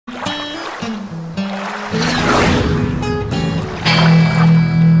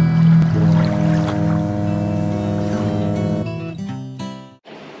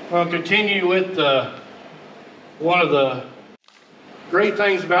I'll continue with one of the great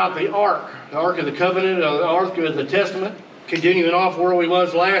things about the Ark of the Covenant, the Ark of the Testament. Continuing off where we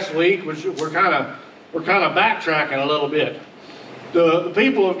was last week, which we're kind of backtracking a little bit. The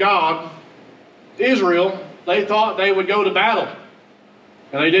people of God, Israel, they thought they would go to battle,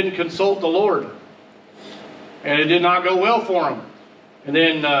 and they didn't consult the Lord, and it did not go well for them. And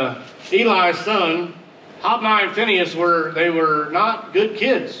then Eli's son, Hophni and Phinehas, were not good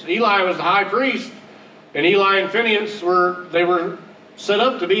kids. Eli was the high priest, and Eli and Phinehas were set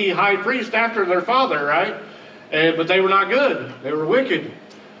up to be high priest after their father, right? But they were not good. They were wicked,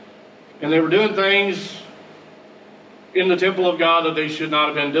 and they were doing things in the temple of God that they should not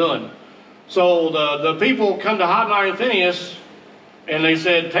have been doing. So the people come to Hophni and Phinehas, and they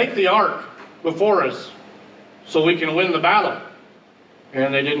said, "Take the ark before us, so we can win the battle."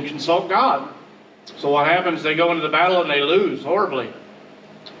 And they didn't consult God. So what happens? They go into the battle and they lose horribly.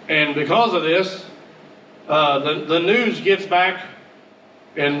 And because of this, the news gets back,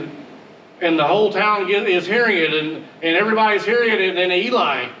 and the whole town is hearing it, and everybody's hearing it. And then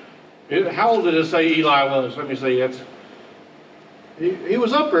Eli, how old did it say Eli was? Let me see. He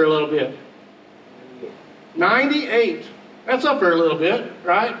was up there a little bit. 98. That's up there a little bit,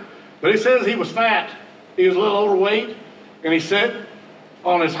 right? But it says he was fat. He was a little overweight, and he sat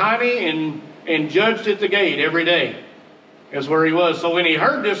on his hiney and judged at the gate every day. Is where he was. So when he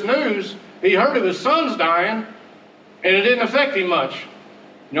heard this news, he heard of his sons dying, and it didn't affect him much.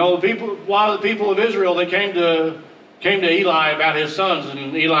 You know, a lot of the people of Israel, they came to Eli about his sons,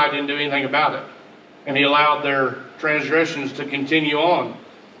 and Eli didn't do anything about it, and he allowed their transgressions to continue on,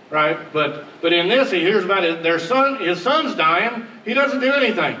 right? But in this, he hears about his son's dying. He doesn't do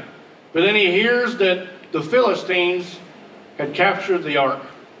anything. But then he hears that the Philistines had captured the ark.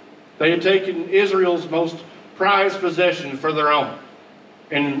 They had taken Israel's most prized possession for their own.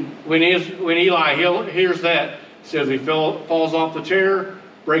 And when Eli hears that, it says he falls off the chair,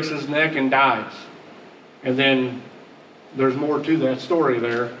 breaks his neck, and dies. And then there's more to that story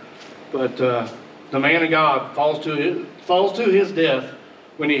there. But the man of God falls to his death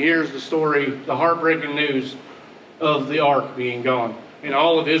when he hears the story, the heartbreaking news of the ark being gone. And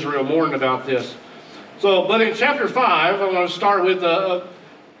all of Israel mourned about this. But in chapter 5, I'm going to start with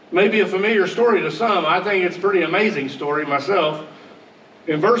maybe a familiar story to some. I think it's a pretty amazing story myself.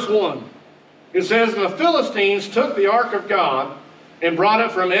 In verse 1, it says, "And the Philistines took the ark of God and brought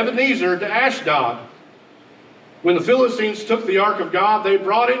it from Ebenezer to Ashdod. When the Philistines took the ark of God, they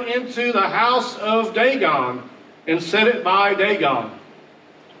brought it into the house of Dagon and set it by Dagon."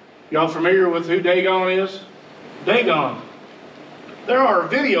 Y'all familiar with who Dagon is? Dagon. There are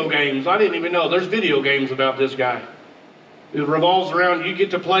video games. I didn't even know. There's video games about this guy. It revolves around, you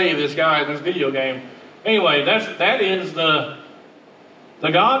get to play this guy in this video game. Anyway, that is the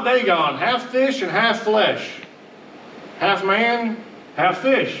god Dagon, half fish and half flesh. Half man, half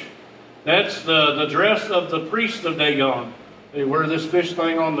fish. That's the dress of the priests of Dagon. They wear this fish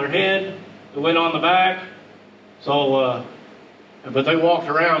thing on their head, the went on the back. So, but they walked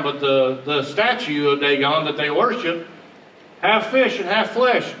around. But the statue of Dagon that they worship, half fish and half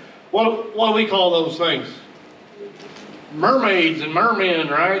flesh. What do we call those things? Mermaids and mermen,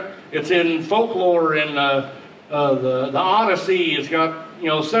 right? It's in folklore, and the Odyssey has got,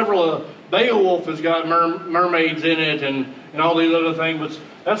 several. Beowulf has got mermaids in it, and all these other things. But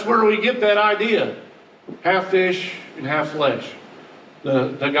that's where we get that idea: half fish and half flesh.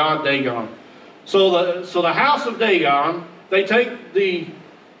 The god Dagon. So the house of Dagon, they take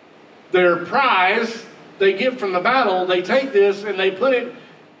their prize they get from the battle. They take this and they put it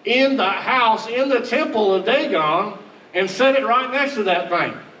in the house, in the temple of Dagon, and set it right next to that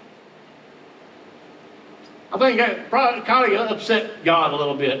thing. I think that probably kind of upset God a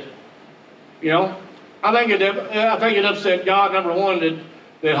little bit. I think it upset God, number one,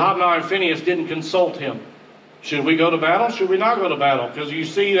 that Hophni and Phinehas didn't consult him. Should we go to battle? Should we not go to battle? Because you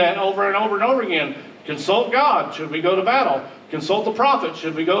see that over and over and over again. Consult God. Should we go to battle? Consult the prophet.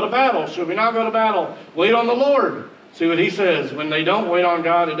 Should we go to battle? Should we not go to battle? Wait on the Lord. See what he says. When they don't wait on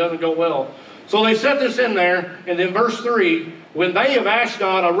God, it doesn't go well. So they set this in there, and then verse 3, "When they of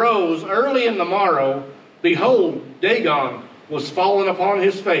Ashdod arose early in the morrow, behold, Dagon was fallen upon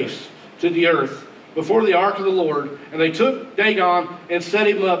his face to the earth before the ark of the Lord, and they took Dagon and set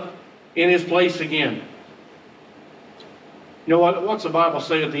him up in his place again." You know what's the Bible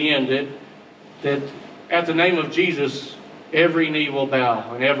say at the end? That at the name of Jesus, every knee will bow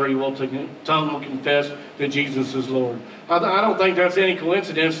and every tongue will confess that Jesus is Lord. I don't think that's any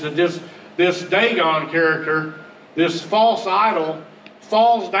coincidence that this Dagon character, this false idol,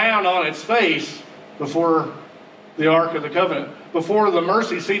 falls down on its face before the Ark of the Covenant. before the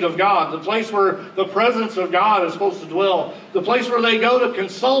mercy seat of God, the place where the presence of God is supposed to dwell, the place where they go to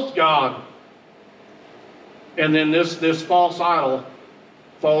consult God. And then this false idol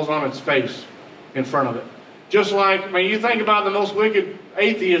falls on its face in front of it. Just like, I mean, you think about the most wicked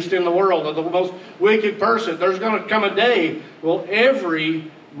atheist in the world, or the most wicked person, there's going to come a day, well,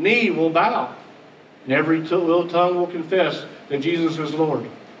 every knee will bow, and every little tongue will confess that Jesus is Lord.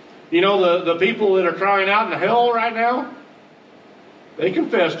 You know, the people that are crying out in hell right now, they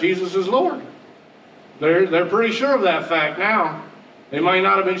confess Jesus is Lord. They're pretty sure of that fact now. They might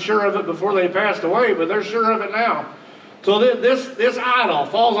not have been sure of it before they passed away, but they're sure of it now. So this idol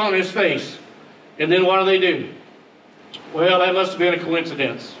falls on his face. And then what do? Well, that must have been a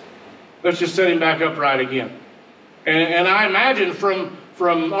coincidence. Let's just set him back upright again. And I imagine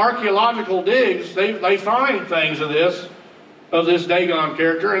from archaeological digs, they find things of this Dagon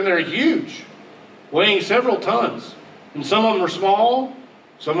character, and they're huge, weighing several tons. And some of them are small,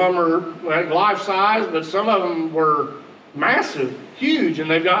 some of them are like life size, but some of them were massive, huge, and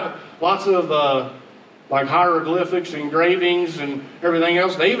they've got lots of like hieroglyphics, engravings, and everything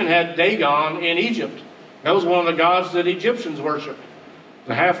else. They even had Dagon in Egypt. That was one of the gods that Egyptians worshipped.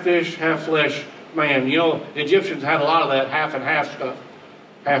 The half fish, half flesh man. You know, the Egyptians had a lot of that half and half stuff.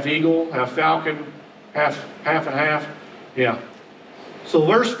 Half eagle, half falcon, half and half. Yeah. So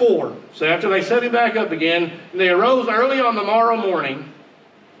verse 4. So after they set him back up again, and they arose early on the morrow morning.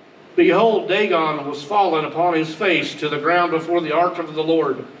 Behold, Dagon was fallen upon his face to the ground before the ark of the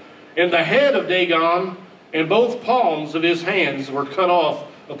Lord. And the head of Dagon and both palms of his hands were cut off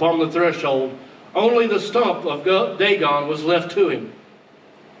upon the threshold. Only the stump of Dagon was left to him.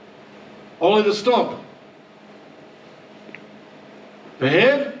 Only the stump. The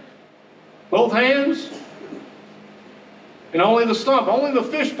head, both hands, and only the stump. Only the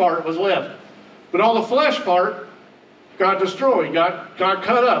fish part was left. But all the flesh part got destroyed, got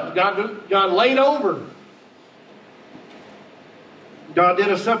cut up, got laid over. God did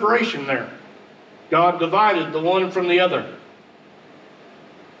a separation there. God divided the one from the other.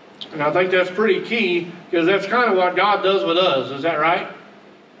 And I think that's pretty key, because that's kind of what God does with us. Is that right?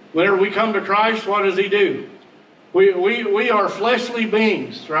 Whenever we come to Christ, what does He do? We are fleshly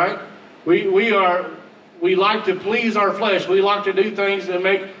beings, right? We like to please our flesh. We like to do things that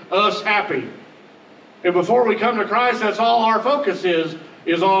make us happy. And before we come to Christ, that's all our focus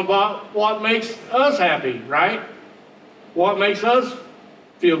is on what makes us happy, right? What makes us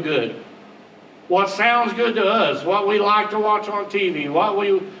feel good. What sounds good to us. What we like to watch on TV.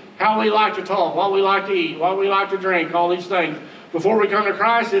 How we like to talk. What we like to eat. What we like to drink. All these things. Before we come to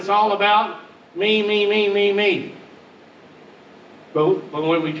Christ, it's all about me, me, me, me, me. But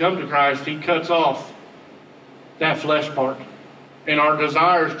when we come to Christ, He cuts off that flesh part. And our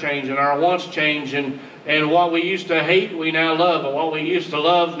desires change, and our wants change, and what we used to hate, we now love, and what we used to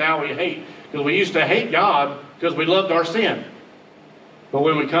love, now we hate. Because we used to hate God because we loved our sin. But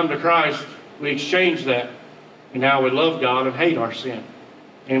when we come to Christ, we exchange that, and now we love God and hate our sin.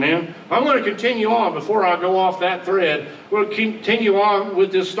 Amen? I'm going to continue on before I go off that thread. We'll continue on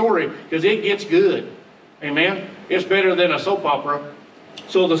with this story because it gets good. Amen? It's better than a soap opera.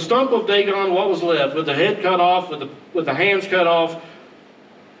 So the stump of Dagon, what was left? With the head cut off, with the hands cut off,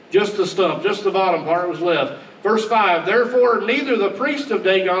 just the stump, just the bottom part was left. Verse 5, therefore neither the priest of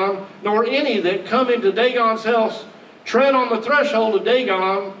Dagon, nor any that come into Dagon's house, tread on the threshold of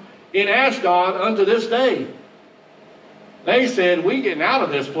Dagon in Ashdod unto this day. They said, we getting out of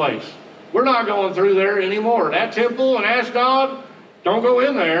this place. We're not going through there anymore. That temple in Ashdod, don't go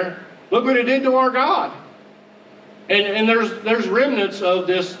in there. Look what it did to our God. And there's remnants of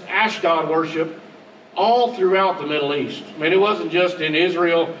this Ashdod worship all throughout the Middle East. I mean, it wasn't just in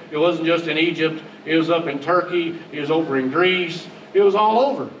Israel. It wasn't just in Egypt. It was up in Turkey. It was over in Greece. It was all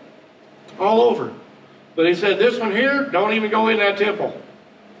over. All over. But He said, this one here, don't even go in that temple.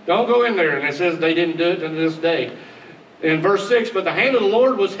 Don't go in there. And it says they didn't do it to this day. In verse 6, but the hand of the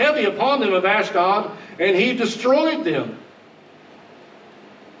Lord was heavy upon them of Ashdod, and He destroyed them.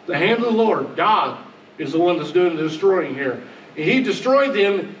 The hand of the Lord, God, is the one that's doing the destroying here. He destroyed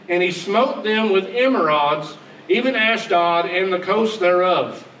them, and He smote them with emerods, even Ashdod and the coast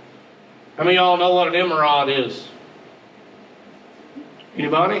thereof. How many of y'all know what an emerald is?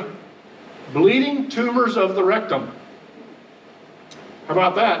 Anybody? Bleeding tumors of the rectum. How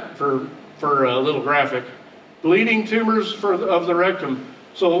about that for a little graphic? Bleeding tumors of the rectum.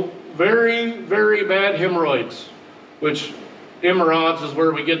 So very, very bad hemorrhoids, which emerods is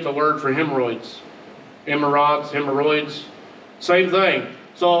where we get the word for hemorrhoids. Emerods, hemorrhoids, same thing.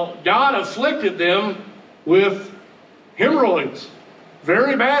 So God afflicted them with hemorrhoids,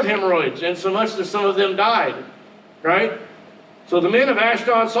 very bad hemorrhoids, and so much that some of them died, right? So the men of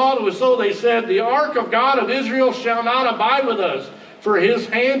Ashdod saw it was so. They said, the ark of God of Israel shall not abide with us, for his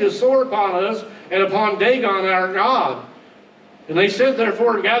hand is sore upon us, and upon Dagon our God. And they sent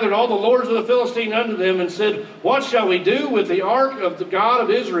therefore and gathered all the lords of the Philistines unto them, and said, what shall we do with the ark of the God of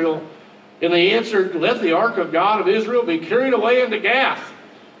Israel? And they answered, let the ark of God of Israel be carried away into Gath.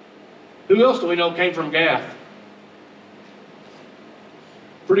 Who else do we know came from Gath?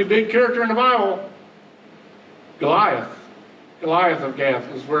 Pretty big character in the Bible. Goliath. Goliath of Gath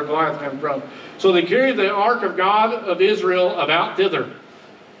is where Goliath came from. So they carried the ark of God of Israel about thither.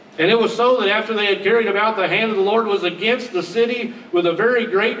 And it was so that after they had carried about, the hand of the Lord was against the city with a very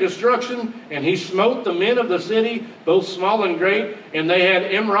great destruction. And he smote the men of the city, both small and great, and they had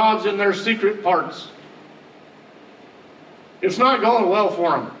emerods in their secret parts. It's not going well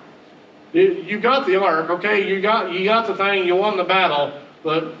for them. You got the ark, okay? You got the thing, you won the battle.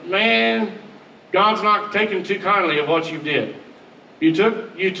 But man, God's not taking too kindly of what you did. You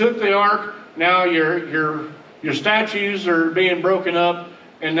took the ark. Now your statues are being broken up,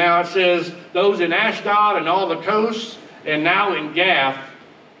 and now it says those in Ashdod and all the coasts, and now in Gath,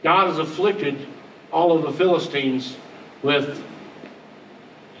 God has afflicted all of the Philistines with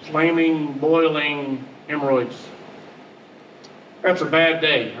flaming, boiling hemorrhoids. That's a bad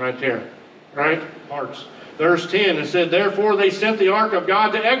day right there, right? Parts. Verse 10, it said, therefore they sent the ark of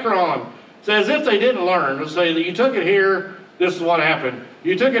God to Ekron. It's as if they didn't learn. Let's say that you took it here, this is what happened.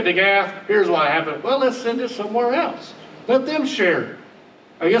 You took it to Gath, here's what happened. Well, let's send it somewhere else. Let them share.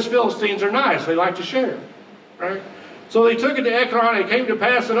 I guess Philistines are nice. They like to share, right? So they took it to Ekron. It came to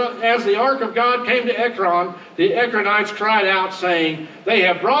pass that as the ark of God came to Ekron, the Ekronites cried out, saying, they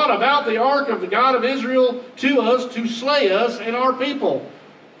have brought about the ark of the God of Israel to us to slay us and our people.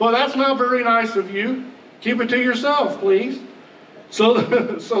 Well, that's not very nice of you. Keep it to yourself, please. So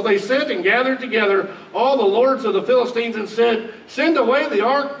they sent and gathered together all the lords of the Philistines and said, send away the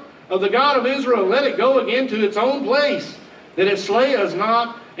ark of the God of Israel, and let it go again to its own place, that it slay us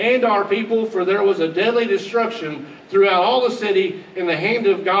not and our people, for there was a deadly destruction throughout all the city, and the hand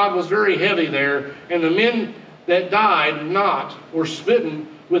of God was very heavy there, and the men that died not were smitten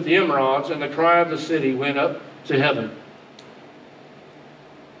with the emerods, and the cry of the city went up to heaven.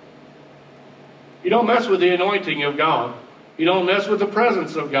 You don't mess with the anointing of God. You don't mess with the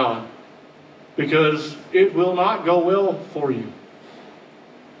presence of God, because it will not go well for you.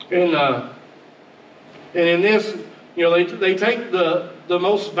 And in this, they take the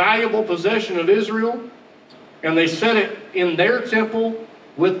most valuable possession of Israel, and they set it in their temple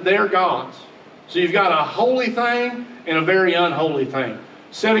with their gods. So you've got a holy thing and a very unholy thing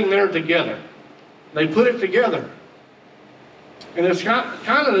sitting there together. They put it together. And it's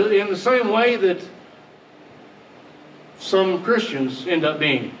kind of in the same way that some Christians end up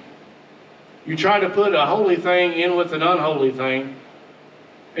being. You try to put a holy thing in with an unholy thing,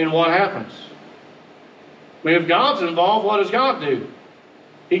 and what happens? I mean, if God's involved, what does God do?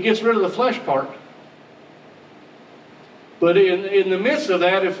 He gets rid of the flesh part. But in the midst of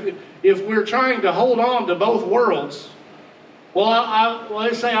that, if we're trying to hold on to both worlds,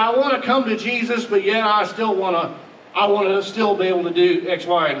 let's say I want to come to Jesus, but yet I want to still be able to do X,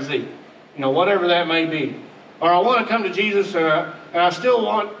 Y, and Z. Whatever that may be. Or I want to come to Jesus and I still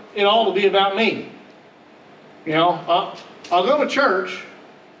want it all to be about me. I'll go to church,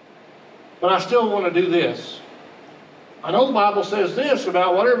 but I still want to do this. I know the Bible says this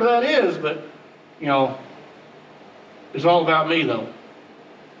about whatever that is, but, it's all about me, though.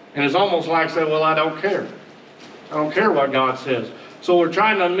 And it's almost like saying, well, I don't care. I don't care what God says. So we're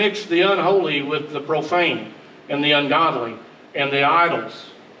trying to mix the unholy with the profane and the ungodly and the idols.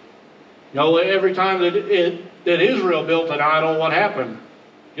 Every time that Israel built an idol, what happened?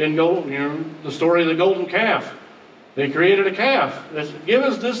 Didn't go, the story of the golden calf. They created a calf. They said, give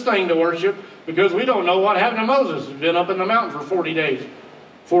us this thing to worship, because we don't know what happened to Moses. He's been up in the mountain for 40 days,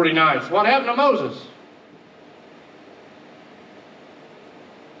 40 nights. What happened to Moses?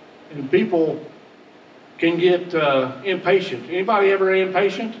 And people can get impatient. Anybody ever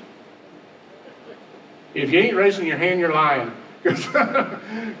impatient? If you ain't raising your hand, you're lying.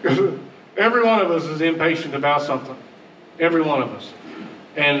 Because every one of us is impatient about something. Every one of us.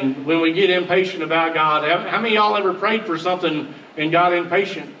 And when we get impatient about God, how many of y'all ever prayed for something and got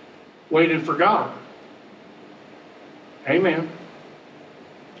impatient, waited for God? Amen.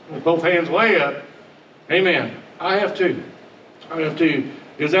 With both hands way up. Amen. I have too. I have too.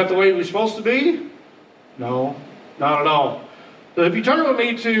 Is that the way we're supposed to be? No, not at all. So if you turn with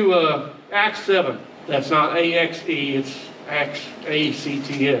me to Acts 7. That's not A-X-E, it's Acts,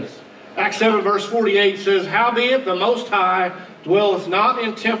 A-C-T-S. Acts 7 verse 48 says, howbeit the Most High dwelleth not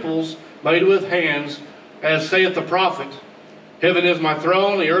in temples made with hands, as saith the prophet. Heaven is my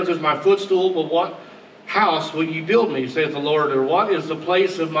throne, the earth is my footstool, but what house will ye build me, saith the Lord, or what is the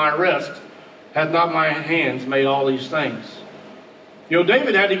place of my rest? Hath not my hands made all these things? You know,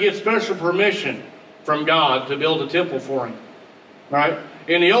 David had to get special permission from God to build a temple for him. Right?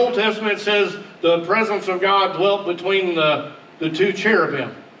 In the Old Testament, it says the presence of God dwelt between the two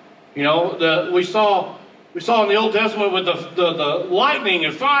cherubim. You know, we saw in the Old Testament with the lightning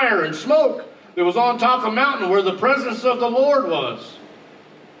and fire and smoke that was on top of the mountain where the presence of the Lord was.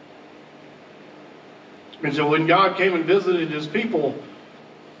 And so when God came and visited his people,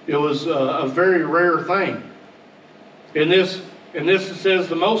 it was a very rare thing. In this it says,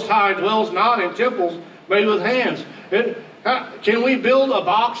 the Most High dwells not in temples made with hands. Can we build a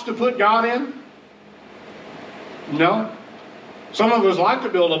box to put God in? No. Some of us like to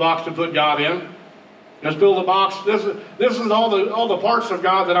build a box to put God in. Let's build a box. This is all the parts of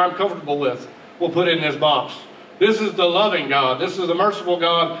God that I'm comfortable with. We'll put in this box. This is the loving God. This is the merciful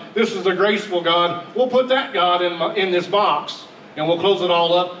God. This is the graceful God. We'll put that God in this box, and we'll close it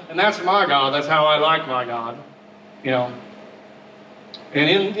all up. And that's my God. That's how I like my God. You know.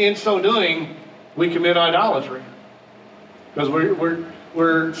 And in so doing, we commit idolatry, because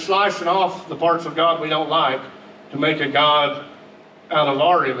we're slicing off the parts of God we don't like to make a God out of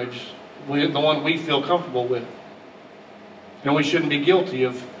our image, the one we feel comfortable with. And we shouldn't be guilty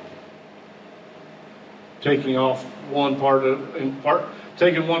of taking off one part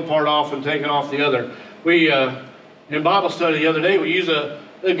taking one part off and taking off the other. We in Bible study the other day, we use a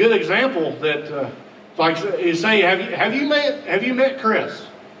good example that like you say, have you met Chris?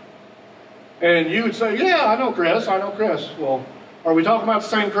 And you would say, yeah, I know Chris. Well, are we talking about the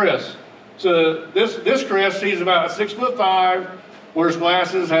same Chris? So this Chris, he's about 6'5", wears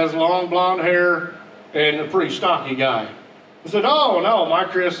glasses, has long blonde hair, and a pretty stocky guy. I said, oh no, my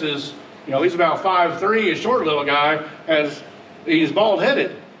Chris is, you know, he's about 5'3", a short little guy, he's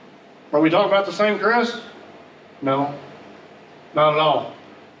bald-headed. Are we talking about the same Chris? No, not at all.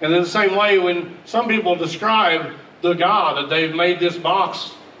 And in the same way, when some people describe the God, that they've made this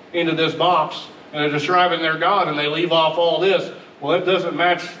box into this box, and they're describing their God, and they leave off all this, well, it doesn't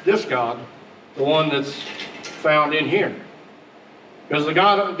match this God, the one that's found in here. Because the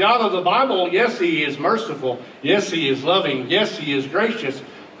God of the Bible, yes, he is merciful. Yes, he is loving. Yes, he is gracious.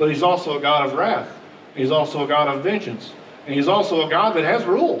 But he's also a God of wrath. He's also a God of vengeance. And he's also a God that has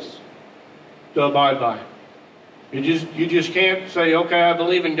rules to abide by. You just can't say, okay, I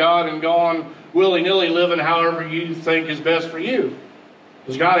believe in God, and go on willy-nilly living however you think is best for you.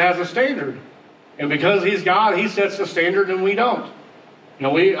 Because God has a standard. And because he's God, he sets the standard and we don't. You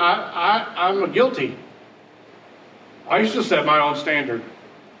know, I'm guilty. I used to set my own standard.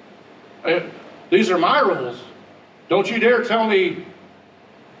 These are my rules. Don't you dare tell me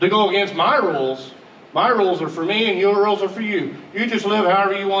to go against my rules. My rules are for me and your rules are for you. You just live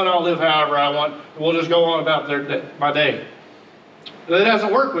however you want, I'll live however I want, and we'll just go on about my day. That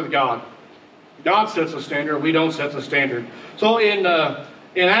doesn't work with God. God sets a standard, we don't set the standard. So in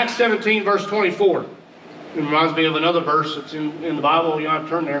Acts 17, verse 24, it reminds me of another verse that's in the Bible, you don't have to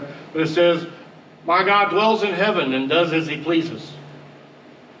turn there, but it says, my God dwells in heaven and does as he pleases.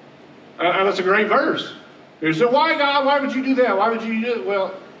 And that's a great verse. You say, why God? Why would you do that? Why would you do it?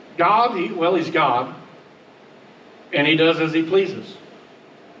 Well, God, he's God. And he does as he pleases.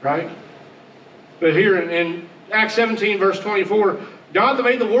 Right? But here in Acts 17, verse 24, God that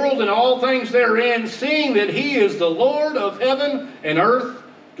made the world and all things therein, seeing that he is the Lord of heaven and earth,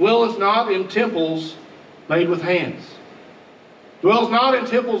 dwelleth not in temples made with hands. Dwells not in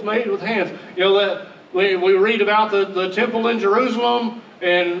temples made with hands. You know, that we read about the temple in Jerusalem,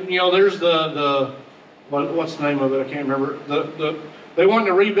 and you know, there's what's the name of it? I can't remember. They wanted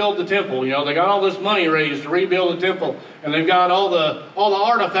to rebuild the temple. You know, they got all this money raised to rebuild the temple, and they've got all the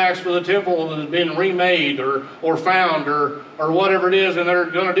artifacts for the temple that have been remade or found or whatever it is, and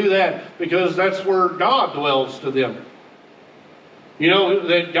they're going to do that because that's where God dwells to them. You know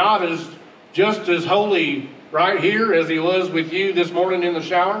that God is just as holy right here as he was with you this morning in the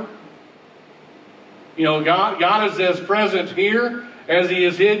shower. You know, God is as present here as he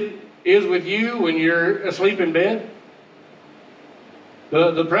is with you when you're asleep in bed.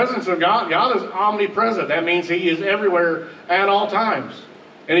 The presence of God is omnipresent. That means he is everywhere at all times.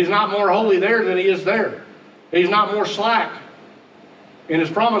 And he's not more holy there than he is there. He's not more slack in his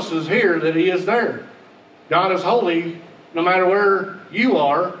promises here than he is there. God is holy no matter where you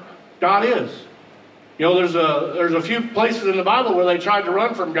are, God is. You know, there's a few places in the Bible where they tried to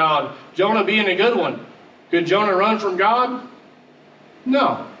run from God. Jonah being a good one. Could Jonah run from God?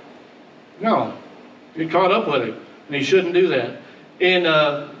 No. He caught up with him. And he shouldn't do that.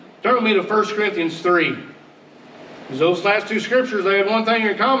 Turn with me to 1 Corinthians 3. Because those last two scriptures, they had one thing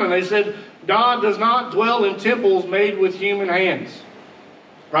in common. They said, God does not dwell in temples made with human hands.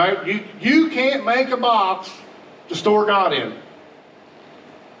 Right? You can't make a box to store God in.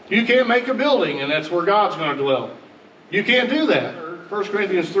 You can't make a building and that's where God's going to dwell. You can't do that. 1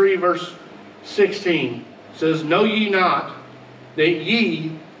 Corinthians 3 verse 16 says, know ye not that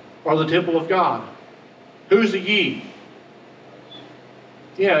ye are the temple of God. Who's the ye?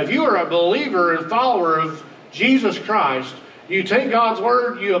 Yeah, if you are a believer and follower of Jesus Christ, you take God's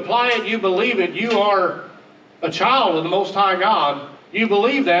word, you apply it, you believe it, you are a child of the Most High God, you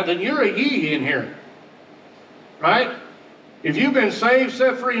believe that, then you're a ye in here. Right? If you've been saved,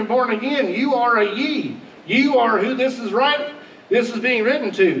 set free, and born again, you are a ye. You are who this is being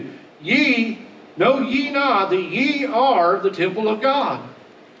written to. Ye, know ye not that ye are the temple of God.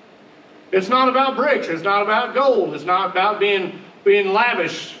 It's not about bricks. It's not about gold. It's not about being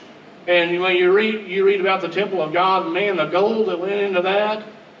lavish. And when you read about the temple of God, man, the gold that went into that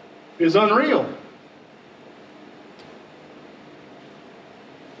is unreal.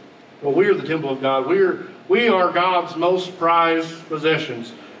 Well, we are the temple of God. We are God's most prized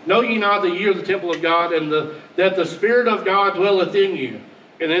possessions. Know ye not that ye are the temple of God, and that the Spirit of God dwelleth in you.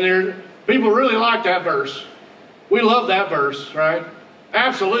 And then people really like that verse. We love that verse, right?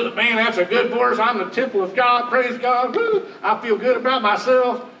 Absolutely, man, that's a good verse. I'm the temple of God. Praise God. Woo, I feel good about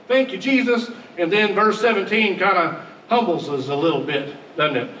myself. Thank you, Jesus. And then verse 17 kind of humbles us a little bit,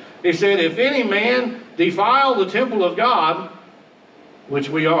 doesn't it? He said, if any man defile the temple of God, which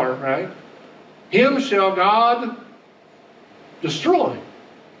we are, right? Him shall God destroy.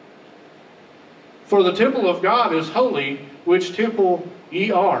 For the temple of God is holy, which temple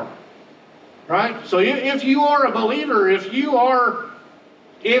ye are. Right? So if you are a believer, if you are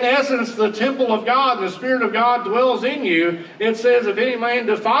in essence the temple of God, and the Spirit of God dwells in you, it says, if any man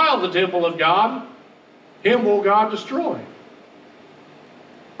defile the temple of God, him will God destroy.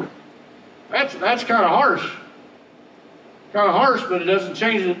 That's kind of harsh. Kind of harsh, but it doesn't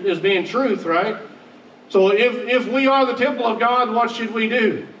change it as being truth, right? So if we are the temple of God, what should we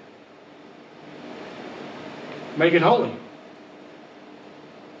do? Make it holy.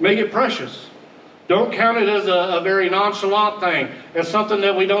 Make it precious. Don't count it as a very nonchalant thing. As something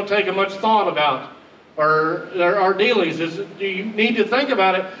that we don't take much thought about. Or our dealings. You need to think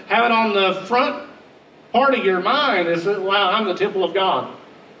about it. Have it on the front part of your mind. Is that, wow, I'm the temple of God.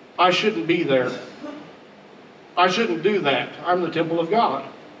 I shouldn't be there. I shouldn't do that. I'm the temple of God.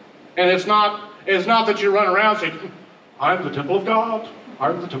 And it's not that you run around saying, I'm the temple of God.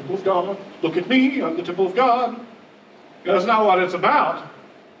 I'm the temple of God. Look at me. I'm the temple of God. That's not what it's about.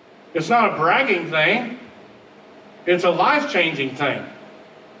 It's not a bragging thing. It's a life-changing thing.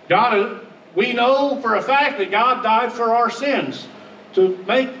 We know for a fact that God died for our sins. To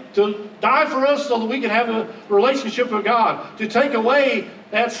die for us so that we can have a relationship with God. To take away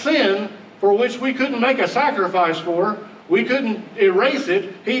that sin for which we couldn't make a sacrifice for. We couldn't erase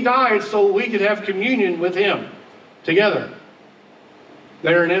it. He died so we could have communion with Him together.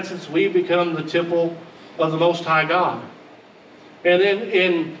 There, in essence, we become the temple of the Most High God. And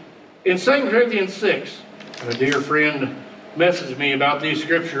then in 2 Corinthians 6, a dear friend messaged me about these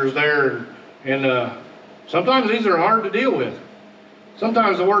scriptures there. And sometimes these are hard to deal with.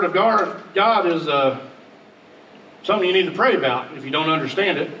 Sometimes the Word of God is something you need to pray about if you don't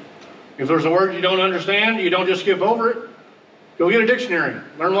understand it. If there's a word you don't understand, you don't just skip over it. Go get a dictionary.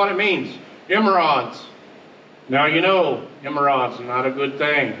 Learn what it means. Emerods. Now you know emerods are not a good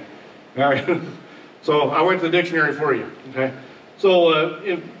thing. All right. So I went to the dictionary for you. Okay. So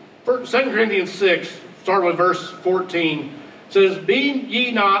in 2 Corinthians 6, starting with verse 14, it says, be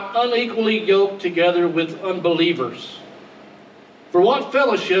ye not unequally yoked together with unbelievers. For what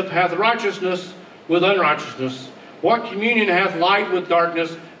fellowship hath righteousness with unrighteousness? What communion hath light with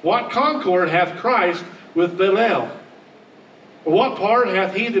darkness? What concord hath Christ with Belial? Or what part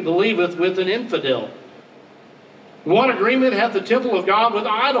hath he that believeth with an infidel? What agreement hath the temple of God with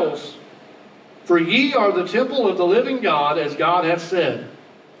idols? For ye are the temple of the living God, as God hath said,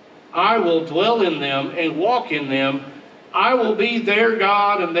 I will dwell in them and walk in them. I will be their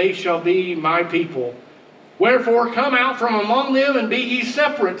God, and they shall be my people. Wherefore come out from among them, and be ye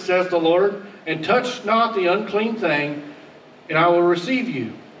separate, says the Lord, and touch not the unclean thing, and I will receive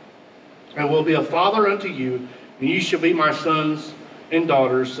you, and will be a father unto you, and ye shall be my sons and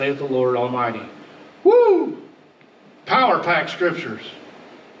daughters, saith the Lord Almighty. Woo! Power-packed scriptures.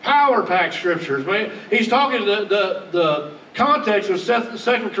 Power-packed scriptures. He's talking the context of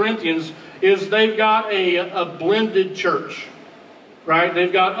 2 Corinthians is they've got a blended church. right?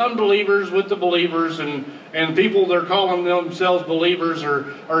 They've got unbelievers with the believers, and people that are calling themselves believers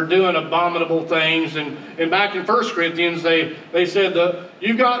are doing abominable things. And back in 1 Corinthians, they said that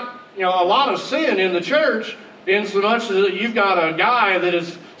you've got a lot of sin in the church, in so much that you've got a guy that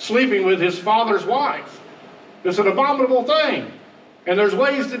is sleeping with his father's wife. It's an abominable thing. And there's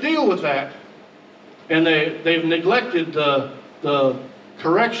ways to deal with that. And they've neglected the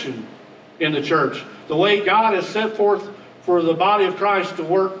correction in the church. The way God has set forth for the body of Christ to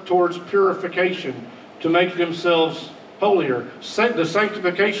work towards purification, to make themselves holier. The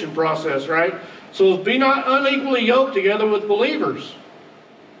sanctification process, right? So be not unequally yoked together with believers.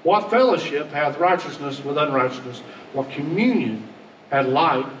 What fellowship hath righteousness with unrighteousness? What communion hath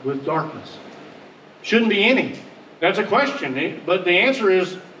light with darkness? Shouldn't be any. That's a question, but the answer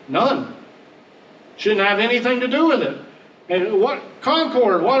is none. Shouldn't have anything to do with it. And what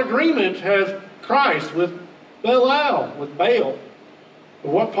concord, what agreement has Christ with Belial, with Baal?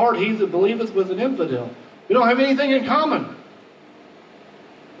 Or what part he that believeth with an infidel? We don't have anything in common.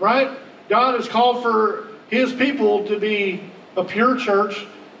 Right? God has called for his people to be a pure church,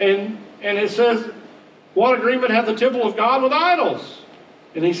 and it says, what agreement hath the temple of God with idols?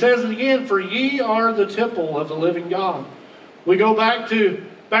 And he says it again, for ye are the temple of the living God. We go back to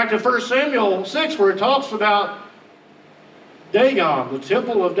 1 Samuel 6, where it talks about Dagon, the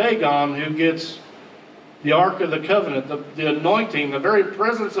temple of Dagon, who gets the Ark of the Covenant, the anointing, the very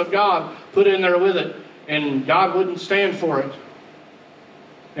presence of God put in there with it, and God wouldn't stand for it.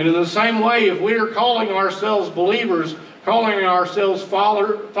 And in the same way, if we are calling ourselves believers, calling ourselves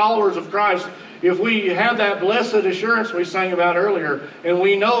followers of Christ, if we have that blessed assurance we sang about earlier, and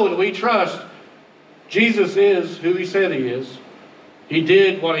we know and we trust Jesus is who he said he is, he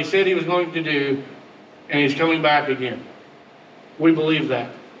did what he said he was going to do, and he's coming back again. We believe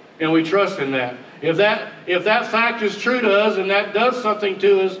that, and we trust in that. If that fact is true to us and that does something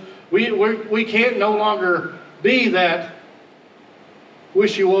to us, we can't no longer be that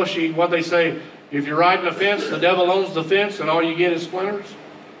wishy-washy, what they say, if you're riding a fence, the devil owns the fence and all you get is splinters.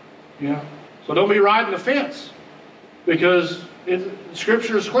 Yeah. So don't be riding the fence, because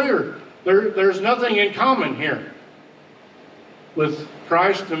Scripture is clear. There's nothing in common here with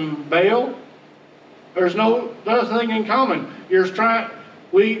Christ and Baal. There's nothing in common.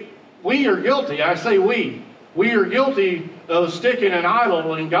 We are guilty. I say we. We are guilty of sticking an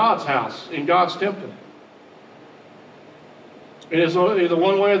idol in God's house, in God's temple. And it's either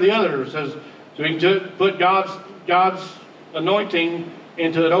one way or the other. It says, so we can put God's anointing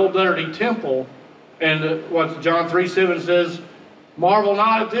into an old dirty temple. And what John 3:7 says, marvel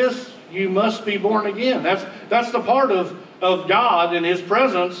not at this, you must be born again. That's the part of God and his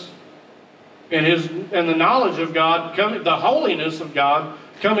presence and the knowledge of God, the holiness of God,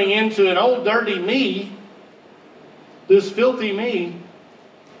 coming into an old dirty me, this filthy me,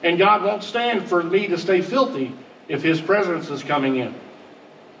 and God won't stand for me to stay filthy if his presence is coming in.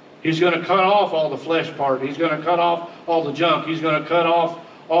 He's going to cut off all the flesh part. He's going to cut off all the junk. He's going to cut off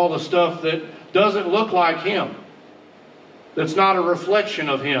all the stuff that doesn't look like him, that's not a reflection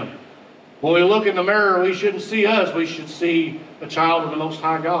of him. When we look in the mirror, we shouldn't see us. We should see a child of the Most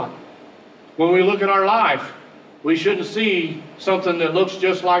High God. When we look at our life, we shouldn't see something that looks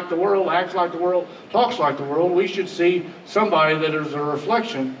just like the world, acts like the world, talks like the world. We should see somebody that is a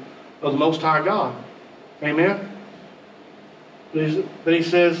reflection of the Most High God. Amen? But he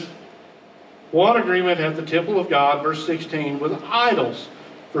says, what agreement hath the temple of God, verse 16, with idols?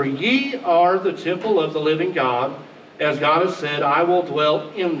 For ye are the temple of the living God, as God has said, I will dwell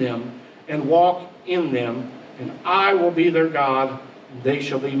in them and walk in them, and I will be their God, and they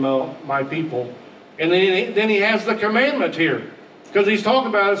shall be my people. And then he has the commandment here, because he's talking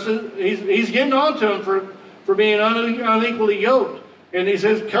about it. He's getting on to them for being unequally yoked. And he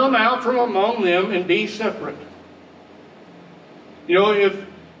says, come out from among them and be separate. You know,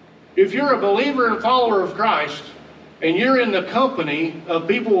 if you're a believer and follower of Christ, and you're in the company of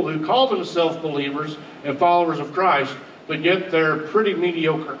people who call themselves believers and followers of Christ, but yet they're pretty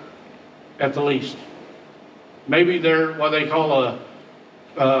mediocre at the least. Maybe they're what they call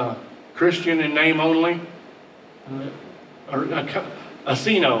a Christian in name only, or a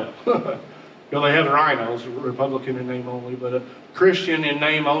Cino. Well, they have rhinos, Republican in name only, but a Christian in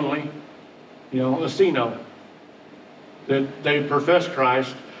name only, a Cino. That they profess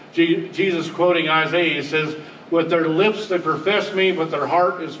Christ. Jesus, quoting Isaiah, says, with their lips they profess me, but their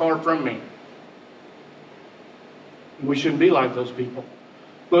heart is far from me. We shouldn't be like those people.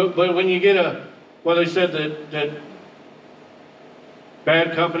 But when you get they said that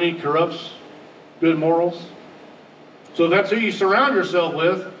bad company corrupts good morals. So if that's who you surround yourself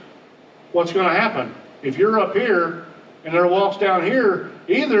with, what's going to happen? If you're up here And there are walks down here,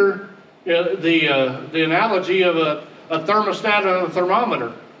 either the analogy of a thermostat and a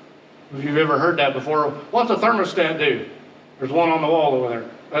thermometer. If you've ever heard that before, what's a thermostat do? There's one on the wall over there.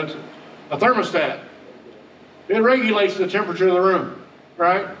 That's a thermostat. It regulates the temperature of the room,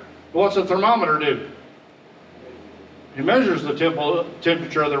 right? What's a thermometer do? It measures the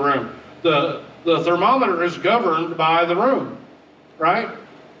temperature of the room. The thermometer is governed by the room, right?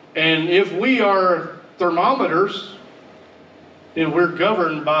 And if we are thermometers, then we're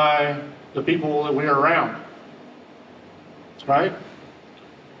governed by the people that we are around, right?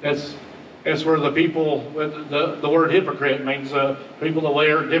 That's where the people, the word hypocrite means people that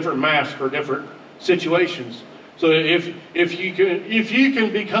wear different masks for different situations. So if you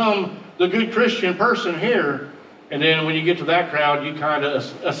can become the good Christian person here, and then when you get to that crowd, you kind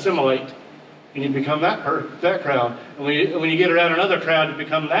of assimilate, and you become that crowd. And when you get around another crowd, you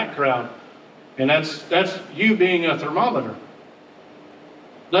become that crowd, and that's you being a thermometer.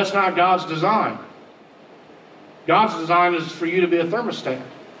 That's not God's design. God's design is for you to be a thermostat.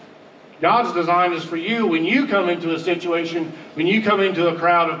 God's design is for you, when you come into a situation, when you come into a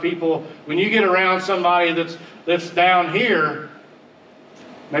crowd of people, when you get around somebody that's down here,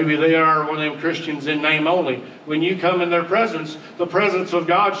 maybe they are one of them Christians in name only. When you come in their presence, the presence of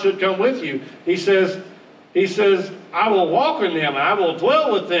God should come with you. He says, I will walk with them, I will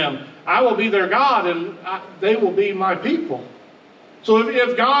dwell with them, I will be their God, and they will be my people. So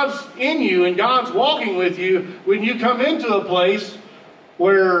if God's in you and God's walking with you, when you come into a place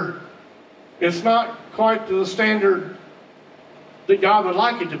where it's not quite to the standard that God would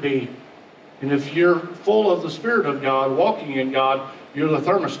like it to be, and if you're full of the Spirit of God, walking in God, you're the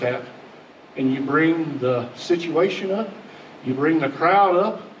thermostat, and you bring the situation up, you bring the crowd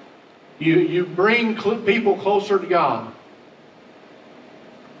up, you bring people closer to God.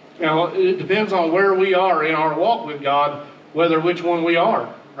 Now, it depends on where we are in our walk with God, which one we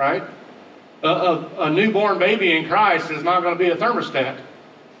are, right? A newborn baby in Christ is not going to be a thermostat.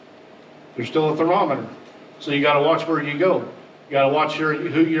 They're still a thermometer. So you got to watch where you go. You got to watch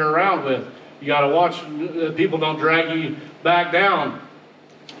who you're around with. You got to watch people don't drag you back down.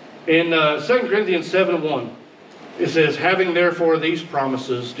 In 2 Corinthians 7:1, it says, having therefore these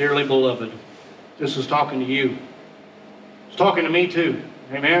promises, dearly beloved. This is talking to you. It's talking to me too.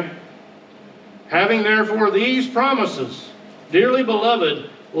 Amen? Having therefore these promises, dearly beloved,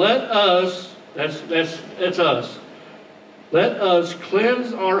 let us, that's us, let us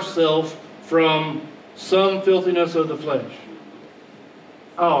cleanse ourselves from some filthiness of the flesh.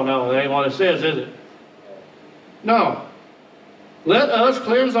 Oh no, that ain't what it says, is it? No. Let us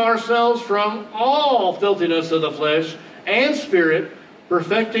cleanse ourselves from all filthiness of the flesh and spirit,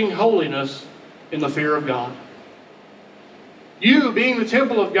 perfecting holiness in the fear of God. You being the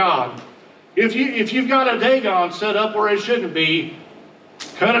temple of God, if you've got a Dagon set up where it shouldn't be,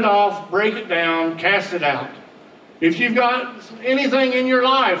 cut it off, break it down, cast it out. If you've got anything in your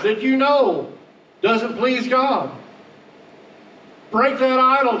life that you know doesn't please God, break that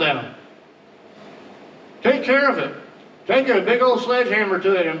idol down. Take care of it. Take a big old sledgehammer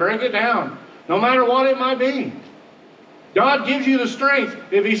to it and break it down, no matter what it might be. God gives you the strength.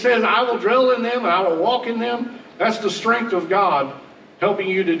 If He says, I will dwell in them and I will walk in them, that's the strength of God helping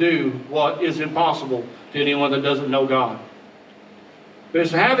you to do what is impossible to anyone that doesn't know God.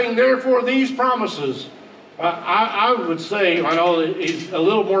 It's having therefore these promises. I would say, I know that He's a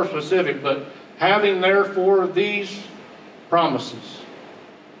little more specific, but having therefore these promises.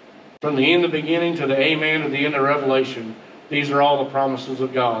 From the end of the beginning to the amen to the end of Revelation, these are all the promises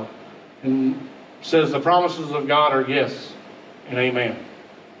of God. And it says the promises of God are yes and amen.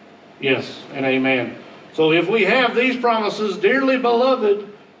 Yes and amen. So if we have these promises, dearly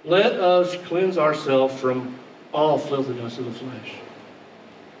beloved, let us cleanse ourselves from all filthiness of the flesh.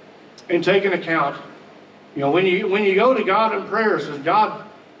 And take into account, when you go to God in prayer, it says, God,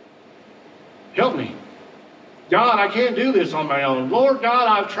 help me. God, I can't do this on my own. Lord God,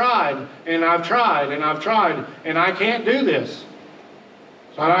 I've tried, and I've tried, and I've tried, and I can't do this.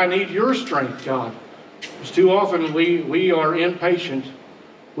 So I need your strength, God. Because too often we are impatient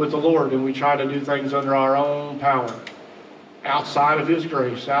with the Lord, and we try to do things under our own power, outside of His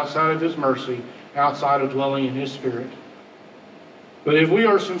grace, outside of His mercy, outside of dwelling in His Spirit. But if we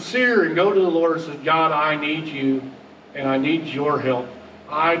are sincere and go to the Lord and say, God, I need you, and I need your help.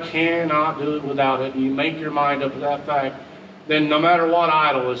 I cannot do it without it. And you make your mind up to that fact, then no matter what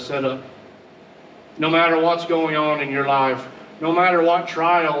idol is set up, no matter what's going on in your life, no matter what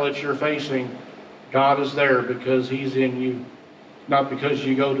trial that you're facing, God is there because He's in you. Not because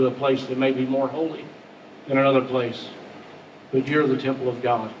you go to a place that may be more holy than another place, but you're the temple of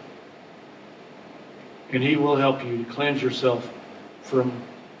God. And He will help you to cleanse yourself from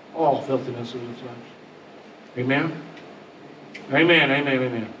all filthiness of the flesh. Amen? Amen, amen,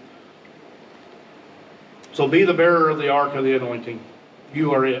 amen. So be the bearer of the ark of the anointing.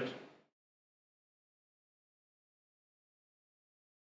 You are it.